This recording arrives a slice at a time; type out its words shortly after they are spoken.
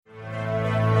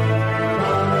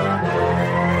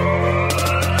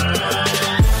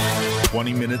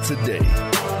20 minutes a day,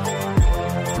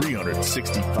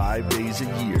 365 days a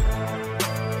year.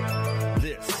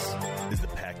 This is the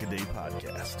Pack-A-Day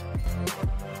Podcast.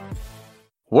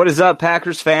 What is up,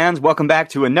 Packers fans? Welcome back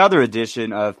to another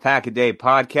edition of Pack-A-Day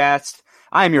Podcast.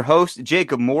 I am your host,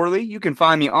 Jacob Morley. You can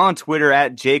find me on Twitter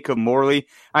at Jacob Morley.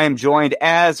 I am joined,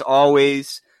 as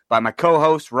always, by my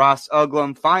co-host, Ross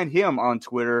Uglum. Find him on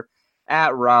Twitter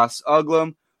at Ross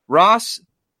Uglum. Ross,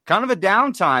 kind of a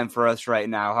downtime for us right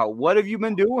now. What have you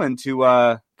been doing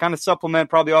to kind of supplement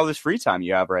probably all this free time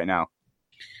you have right now?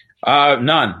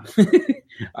 None.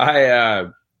 I've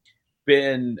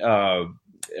been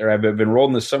enrolled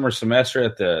in the summer semester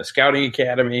at the Scouting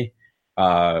Academy.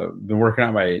 Been working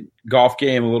on my golf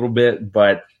game a little bit,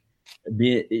 but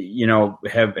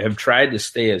have tried to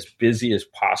stay as busy as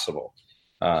possible,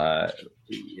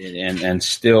 and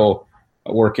still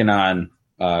working on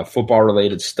football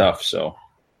related stuff. So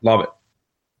love it.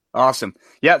 Awesome.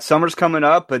 Yeah, summer's coming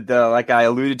up, but like I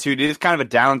alluded to, it is kind of a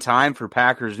downtime for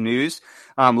Packers news.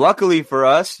 Luckily for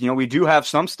us, we do have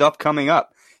some stuff coming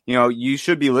up. You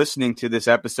should be listening to this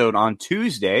episode on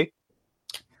Tuesday.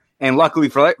 And luckily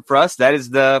for us, that is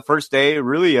the first day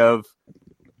really of,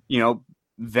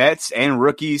 vets and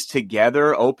rookies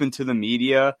together, open to the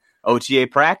media, OTA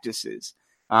practices.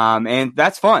 And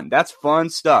that's fun. That's fun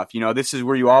stuff. This is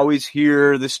where you always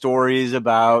hear the stories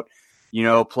about,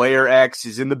 player X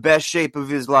is in the best shape of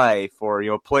his life, or,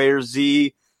 player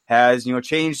Z has,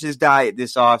 changed his diet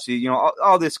this offseason,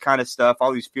 all this kind of stuff,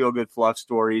 all these feel-good fluff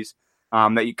stories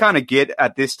that you kind of get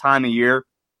at this time of year,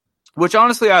 which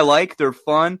honestly I like. They're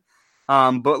fun.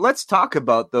 But let's talk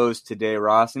about those today,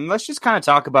 Ross, and let's just kind of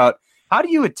talk about how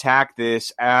do you attack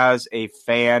this as a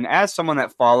fan, as someone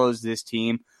that follows this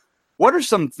team? What are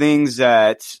some things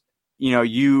that,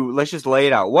 let's just lay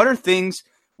it out. What are things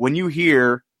when you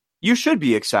hear you should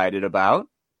be excited about?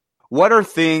 What are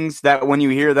things that when you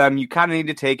hear them, you kind of need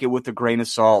to take it with a grain of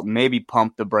salt and maybe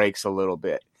pump the brakes a little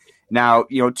bit? Now,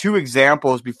 two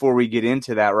examples before we get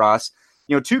into that, Ross.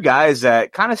 Two guys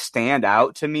that kind of stand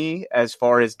out to me as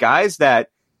far as guys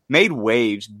that made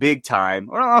waves big time,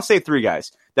 or I'll say three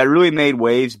guys that really made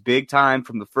waves big time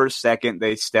from the first second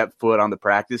they stepped foot on the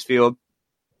practice field.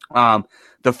 The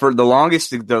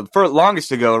longest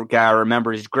ago guy I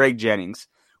remember is Greg Jennings.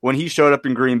 When he showed up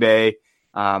in Green Bay,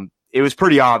 it was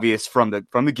pretty obvious from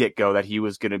the get-go that he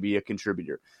was going to be a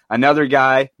contributor. Another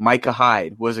guy, Micah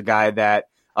Hyde, was a guy that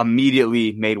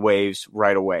immediately made waves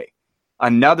right away.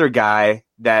 Another guy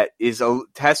that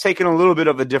has taken a little bit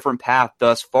of a different path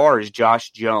thus far is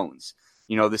Josh Jones,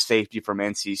 the safety from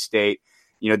NC State.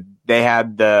 They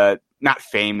had not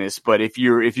famous, but if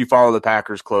you follow the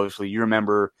Packers closely, you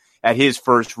remember at his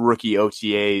first rookie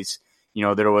OTAs,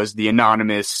 there was the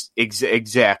anonymous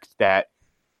exec that,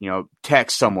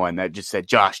 text someone that just said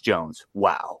Josh Jones.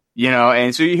 Wow.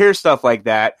 And so you hear stuff like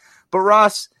that. But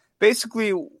Ross,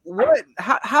 basically,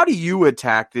 how do you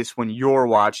attack this when you're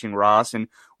watching, Ross? And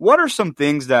what are some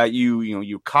things that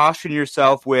you caution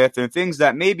yourself with, and things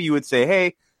that maybe you would say,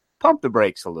 hey, pump the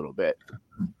brakes a little bit?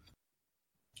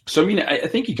 So, I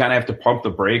think you kind of have to pump the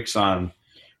brakes on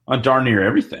darn near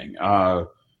everything.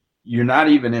 You're not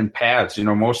even in pads.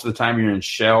 Most of the time you're in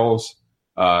shells.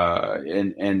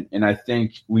 And I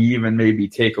think we even maybe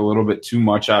take a little bit too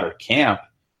much out of camp.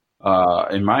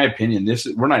 In my opinion,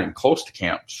 we're not even close to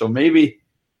camp. So maybe,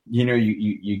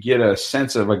 you get a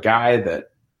sense of a guy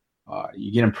that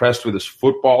you get impressed with his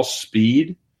football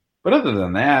speed. But other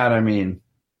than that,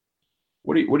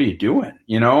 what are you doing?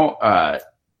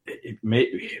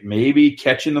 Maybe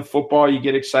catching the football, you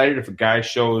get excited if a guy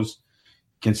shows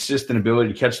consistent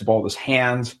ability to catch the ball with his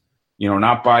hands,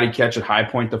 not body catch it, high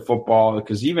point the football,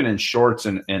 because even in shorts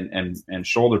and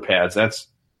shoulder pads,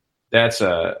 that's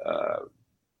a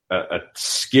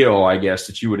skill, I guess,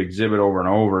 that you would exhibit over and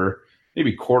over.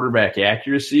 Maybe quarterback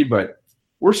accuracy, but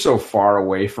we're so far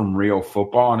away from real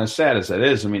football, and as sad as that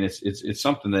is, it's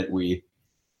something that we,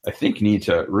 I think, need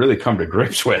to really come to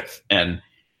grips with and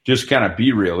just kind of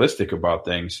be realistic about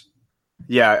things.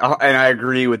 Yeah, and I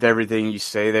agree with everything you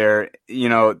say there.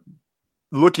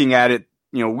 Looking at it,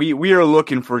 we are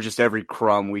looking for just every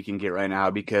crumb we can get right now,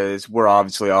 because we're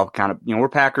obviously all kind of, we're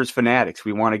Packers fanatics.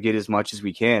 We want to get as much as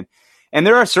we can. And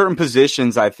there are certain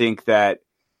positions, I think, that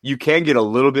you can get a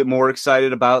little bit more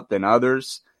excited about than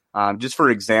others. Just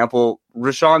for example,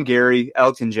 Rashawn Gary,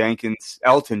 Elton Jenkins.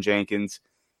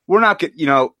 We're not going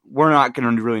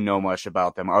to really know much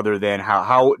about them other than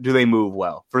how do they move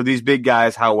well. For these big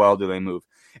guys, how well do they move?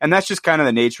 And that's just kind of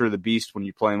the nature of the beast when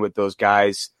you're playing with those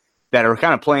guys that are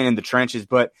kind of playing in the trenches.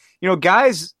 But,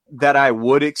 guys that I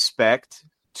would expect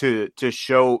to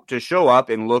show up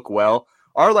and look well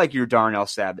are like your Darnell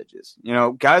Savages.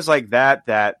 Guys like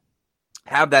that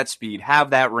have that speed,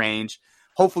 have that range,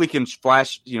 hopefully can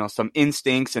flash, some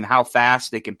instincts and how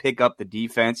fast they can pick up the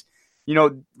defense.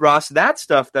 Ross, that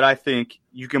stuff that I think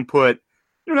you can put,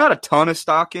 not a ton of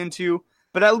stock into,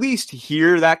 but at least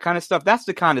hear that kind of stuff. That's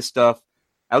the kind of stuff,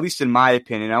 at least in my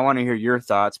opinion, I want to hear your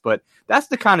thoughts, but that's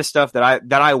the kind of stuff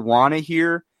that I want to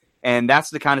hear. And that's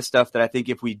the kind of stuff that I think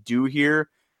if we do hear,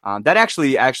 that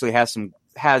actually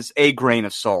has a grain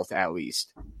of salt at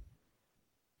least.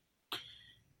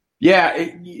 Yeah,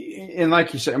 and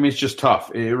like you said, I mean, it's just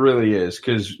tough. It really is,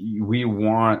 because we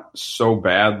want so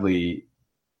badly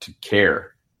to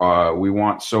care. We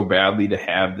want so badly to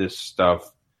have this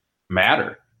stuff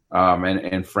matter.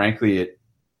 And frankly,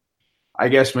 I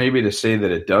guess maybe to say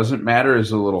that it doesn't matter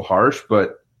is a little harsh,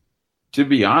 but to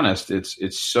be honest,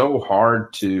 it's so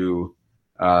hard to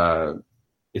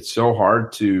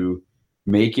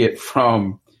make it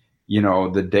from,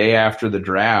 the day after the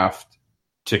draft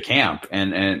to camp.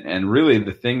 And really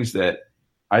the things that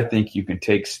I think you can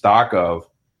take stock of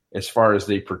as far as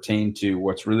they pertain to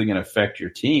what's really going to affect your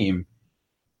team,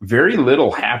 very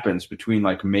little happens between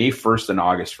like May 1st and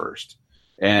August 1st.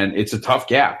 And it's a tough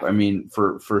gap. I mean,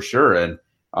 for sure. And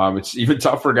it's even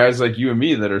tough for guys like you and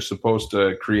me that are supposed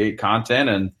to create content,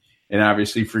 and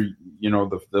obviously for,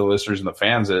 the listeners and the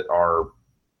fans that are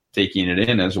taking it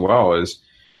in as well, as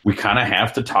we kind of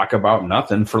have to talk about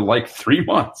nothing for like 3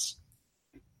 months.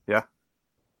 Yeah.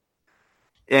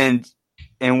 And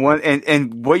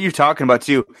what you're talking about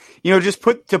too, just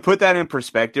put that in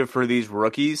perspective for these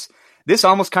rookies, this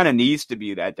almost kind of needs to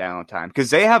be that downtime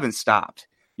because they haven't stopped.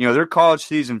 Their college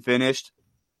season finished.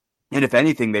 And if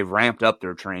anything, they've ramped up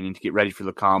their training to get ready for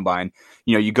the combine.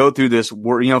 You go through this,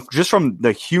 just from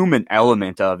the human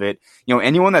element of it,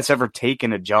 anyone that's ever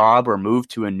taken a job or moved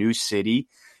to a new city,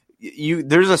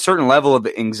 there's a certain level of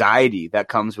anxiety that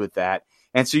comes with that.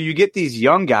 And so you get these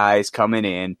young guys coming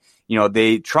in,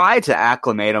 they try to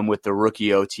acclimate them with the rookie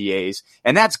OTAs,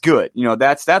 and that's good.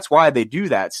 That's why they do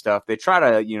that stuff. They try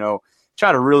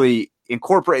to really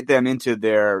incorporate them into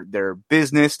their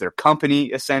business, their company,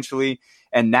 essentially.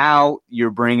 And now you're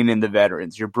bringing in the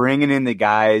veterans. You're bringing in the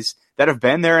guys that have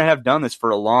been there and have done this for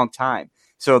a long time.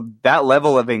 So that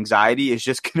level of anxiety is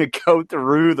just going to go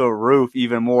through the roof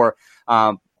even more.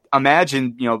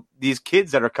 Imagine, these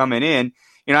kids that are coming in.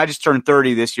 I just turned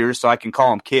 30 this year, so I can call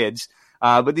them kids.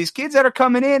 But these kids that are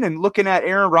coming in and looking at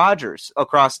Aaron Rodgers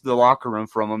across the locker room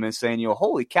from them and saying,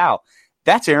 holy cow,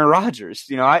 that's Aaron Rodgers.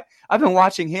 I've been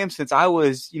watching him since I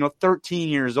was, 13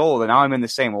 years old, and now I'm in the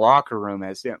same locker room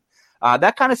as him.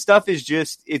 That kind of stuff is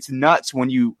it's nuts when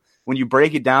you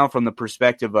break it down from the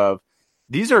perspective of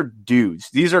these are dudes,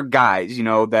 these are guys,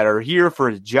 that are here for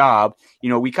a job.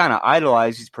 We kind of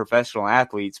idolize these professional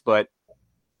athletes, but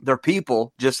they're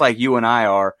people just like you and I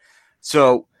are.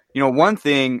 So, one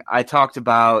thing I talked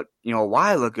about, a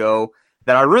while ago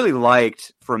that I really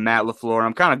liked from Matt LaFleur,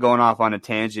 I'm kind of going off on a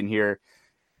tangent here,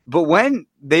 but when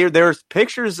there's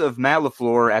pictures of Matt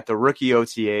LaFleur at the rookie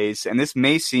OTAs, and this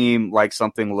may seem like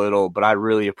something little, but I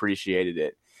really appreciated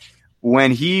it.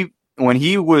 When he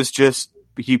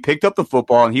picked up the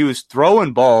football and he was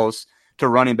throwing balls to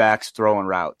running backs, throwing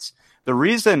routes. The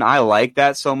reason I like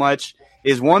that so much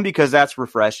is, one, because that's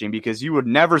refreshing, because you would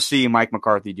never see Mike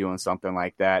McCarthy doing something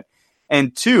like that.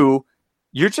 And two,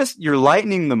 you're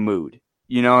lightening the mood,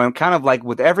 and kind of like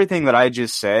with everything that I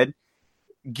just said,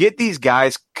 get these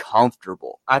guys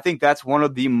comfortable. I think that's one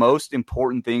of the most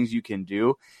important things you can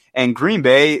do. And Green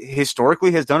Bay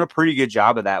historically has done a pretty good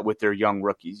job of that with their young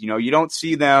rookies. You don't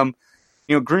see them,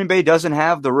 Green Bay doesn't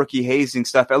have the rookie hazing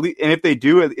stuff. At least, and if they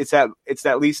do, it's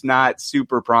at least not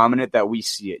super prominent that we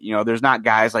see it. There's not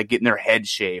guys like getting their head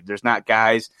shaved. There's not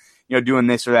guys, doing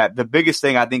this or that. The biggest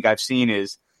thing I think I've seen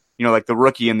is, like the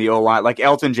rookie in the O-line, like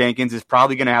Elton Jenkins is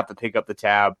probably going to have to pick up the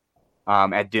tab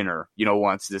at dinner,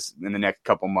 once in the next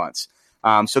couple months.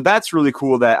 So that's really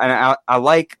cool and I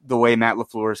like the way Matt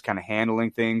LaFleur is kind of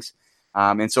handling things.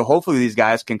 And so hopefully these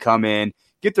guys can come in,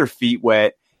 get their feet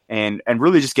wet, and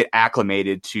really just get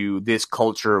acclimated to this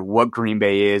culture of what Green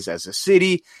Bay is as a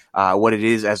city, what it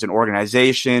is as an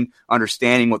organization,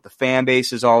 understanding what the fan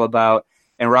base is all about.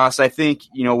 And Ross, I think,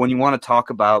 when you want to talk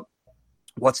about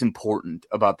what's important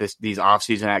about these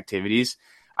offseason activities,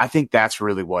 I think that's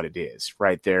really what it is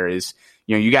right there is,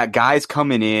 you got guys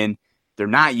coming in, they're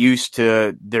not used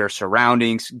to their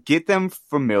surroundings, get them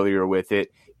familiar with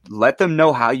it, let them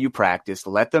know how you practice,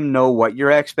 let them know what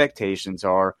your expectations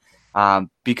are.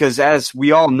 Because as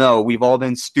we all know, we've all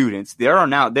been students. There are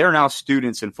now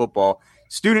students in football.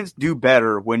 Students do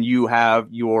better when you have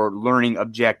your learning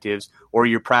objectives or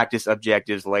your practice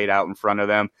objectives laid out in front of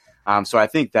them. So I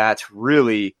think that's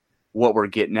really what we're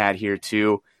getting at here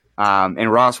too.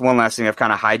 And Ross, one last thing, I've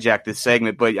kind of hijacked this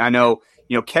segment, but I know,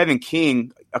 Kevin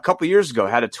King a couple years ago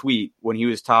had a tweet when he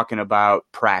was talking about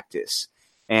practice.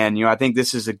 And, I think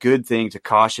this is a good thing to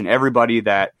caution everybody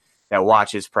that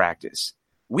watches practice.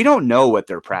 We don't know what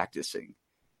they're practicing.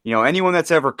 Anyone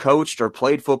that's ever coached or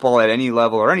played football at any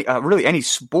level, or really any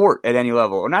sport at any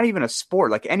level, or not even a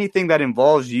sport, like anything that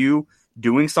involves you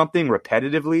doing something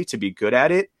repetitively to be good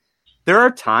at it, there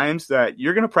are times that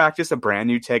you're going to practice a brand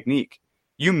new technique.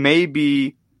 You may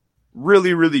be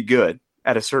really, really good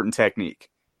at a certain technique,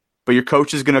 but your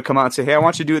coach is going to come out and say, hey, I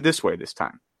want you to do it this way this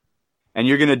time. And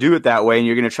you're going to do it that way, and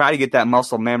you're going to try to get that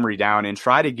muscle memory down and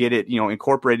try to get it,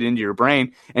 incorporated into your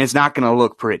brain, and it's not going to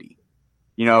look pretty.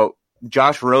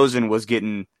 Josh Rosen was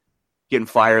getting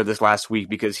fired this last week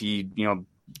because he,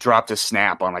 dropped a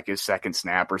snap on like his second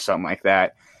snap or something like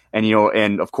that. And,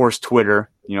 and of course Twitter,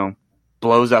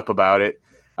 blows up about it.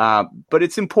 But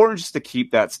it's important just to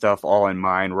keep that stuff all in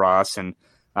mind, Ross. And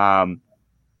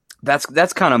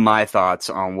that's kind of my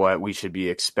thoughts on what we should be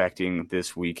expecting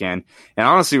this weekend. And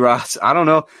honestly, Ross, I don't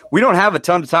know. We don't have a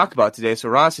ton to talk about today. So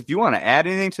Ross, if you want to add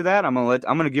anything to that, I'm going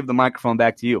to give the microphone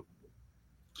back to you.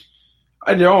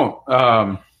 I don't.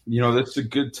 This is a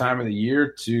good time of the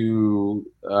year to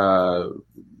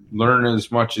learn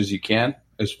as much as you can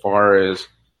as far as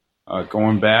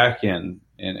going back and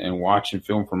watching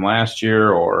film from last year,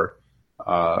 or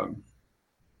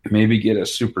maybe get a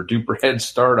super duper head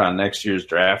start on next year's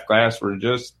draft class. We're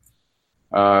just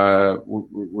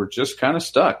kind of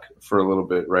stuck for a little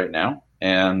bit right now,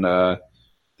 and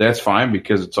that's fine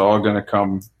because it's all going to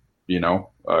come,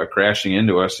 crashing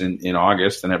into us in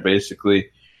August, and it basically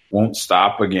won't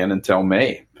stop again until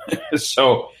May.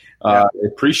 So I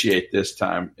appreciate this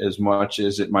time as much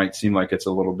as it might seem like it's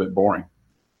a little bit boring.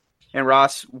 And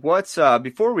Ross, what's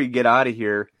before we get out of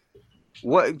here,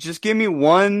 just give me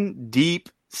one deep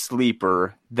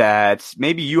sleeper that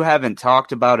maybe you haven't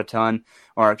talked about a ton,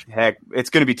 or heck, it's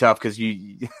going to be tough because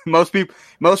most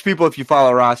people, if you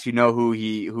follow Ross, who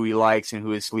he likes and who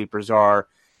his sleepers are.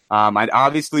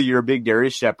 Obviously you're a big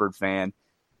Darius Shepard fan,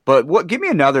 but give me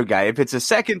another guy. If it's a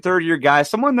second, third year guy,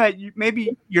 someone that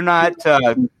maybe you're not,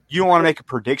 you don't want to make a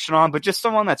prediction on, but just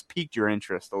someone that's piqued your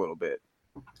interest a little bit.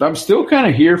 I'm still kind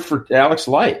of here for Alex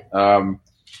Light.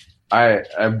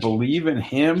 I believe in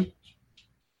him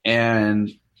and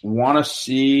want to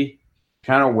see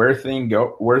kind of where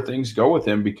things go with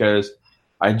him, because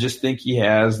I just think he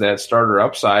has that starter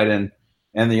upside.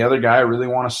 And the other guy I really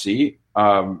want to see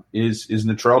is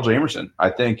Natrell Jamerson.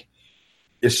 I think,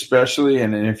 especially,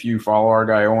 and if you follow our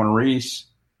guy Owen Reese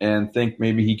and think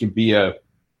maybe he could be a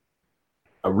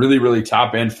really, really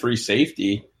top end free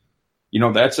safety,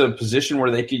 that's a position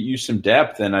where they could use some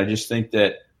depth. And I just think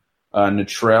that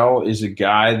Natrell is a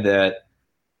guy that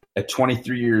at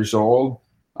 23 years old,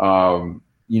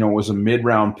 was a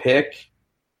mid-round pick.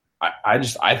 I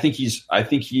think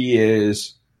he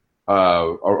is a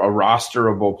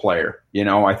rosterable player.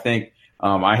 I think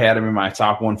I had him in my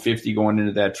top 150 going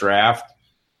into that draft.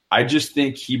 I just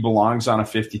think he belongs on a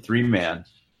 53 man,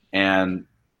 and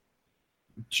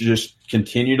just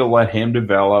continue to let him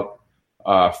develop.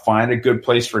 Find a good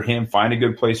place for him. Find a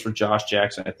good place for Josh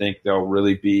Jackson. I think they'll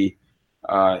really be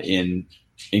in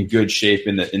good shape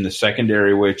in the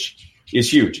secondary, which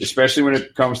is huge, especially when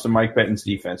it comes to Mike Pettine's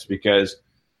defense, because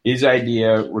his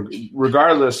idea,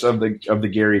 regardless of the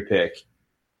Gary pick,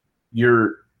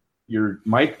 your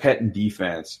Mike Pettine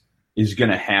defense is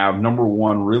going to have, number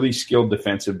one, really skilled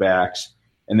defensive backs,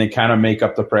 and they kind of make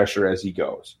up the pressure as he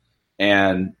goes.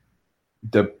 And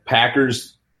the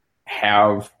Packers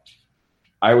have,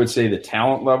 I would say, the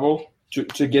talent level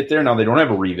to get there. Now, they don't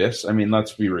have a Revis. I mean,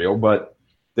 let's be real, but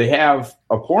they have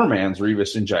a poor man's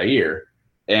Revis and Jair.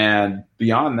 And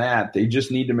beyond that, they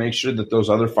just need to make sure that those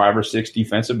other 5 or 6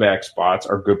 defensive back spots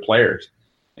are good players.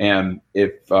 And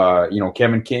if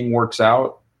Kevin King works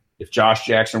out, if Josh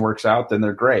Jackson works out, then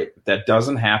they're great. If that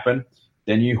doesn't happen,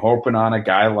 then you hoping on a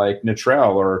guy like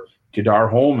Natrell or Kadar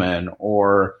Holman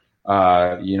or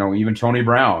even Tony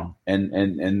Brown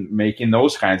and making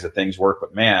those kinds of things work.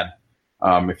 But man,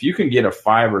 if you can get a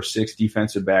 5 or 6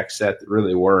 defensive back set that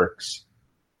really works,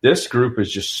 this group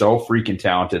is just so freaking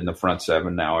talented in the front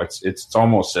 7 now. It's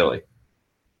almost silly.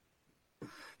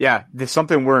 Yeah, there's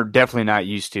something we're definitely not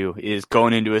used to is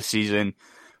going into a season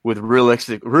with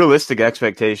realistic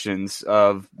expectations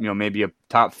of maybe a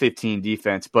top 15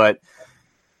 defense, but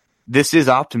this is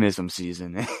optimism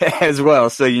season as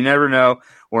well. So you never know.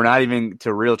 We're not even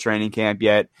to real training camp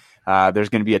yet. There's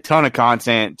going to be a ton of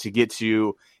content to get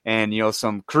to, and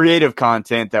some creative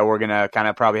content that we're going to kind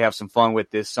of probably have some fun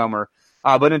with this summer.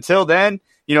 But until then,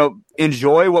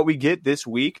 enjoy what we get this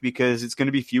week because it's going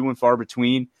to be few and far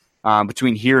between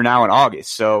here now and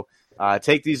August. So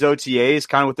take these OTAs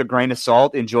kind of with a grain of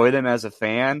salt, enjoy them as a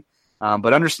fan,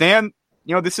 but understand,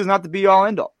 this is not the be-all,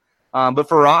 end-all. But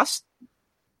for us,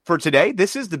 for today,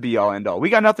 this is the be-all, end-all. We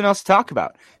got nothing else to talk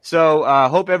about. So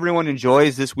hope everyone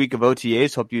enjoys this week of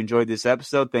OTAs. Hope you enjoyed this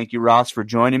episode. Thank you, Ross, for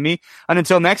joining me. And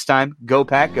until next time, go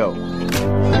Pack, go.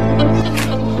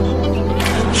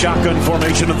 Shotgun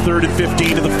formation of 3rd and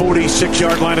 15 to the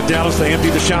 46-yard line of Dallas. They empty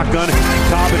the shotgun.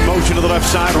 Cobb in motion to the left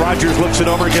side. Rodgers looks it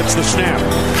over, gets the snap.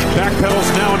 Backpedals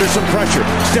now under some pressure.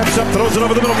 Steps up, throws it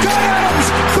over the middle. Got Adams!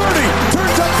 30!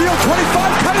 Turns upfield,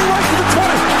 25, cutting right to the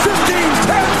 20, 15,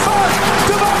 10, 5.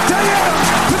 Devontae Adams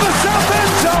to the south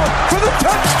end zone for the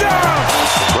touchdown!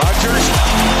 Rodgers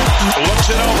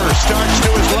looks it over, starts to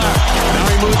his left. Now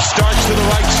he moves, starts to the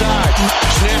right side.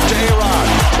 Snap to A-Rod.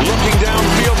 Looking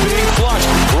downfield, being flushed.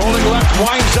 Rolling left,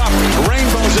 winds up,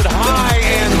 rainbows it high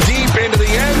and deep into the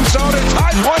end zone. It's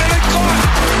high pointed and caught.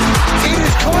 It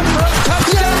is caught for a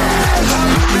touchdown.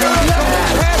 Yes!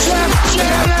 Pass left,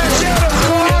 Janice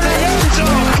in the end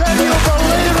zone. Can you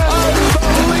believe it?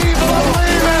 Unbelievable.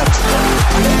 Believe it.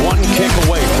 One kick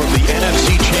away from the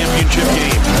NFC Championship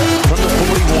game. From the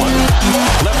 41.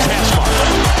 Left hash mark.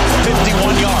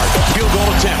 51-yard. Field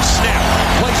goal attempt. Snap.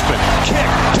 Placement. Kick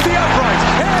to the upright.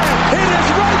 And it is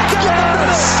right down the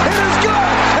middle. It is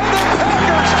good. And the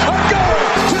Packers are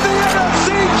going to the NFC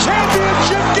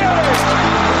Championship game.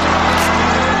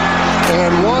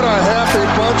 And what a happy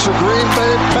bunch of Green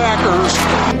Bay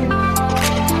Packers.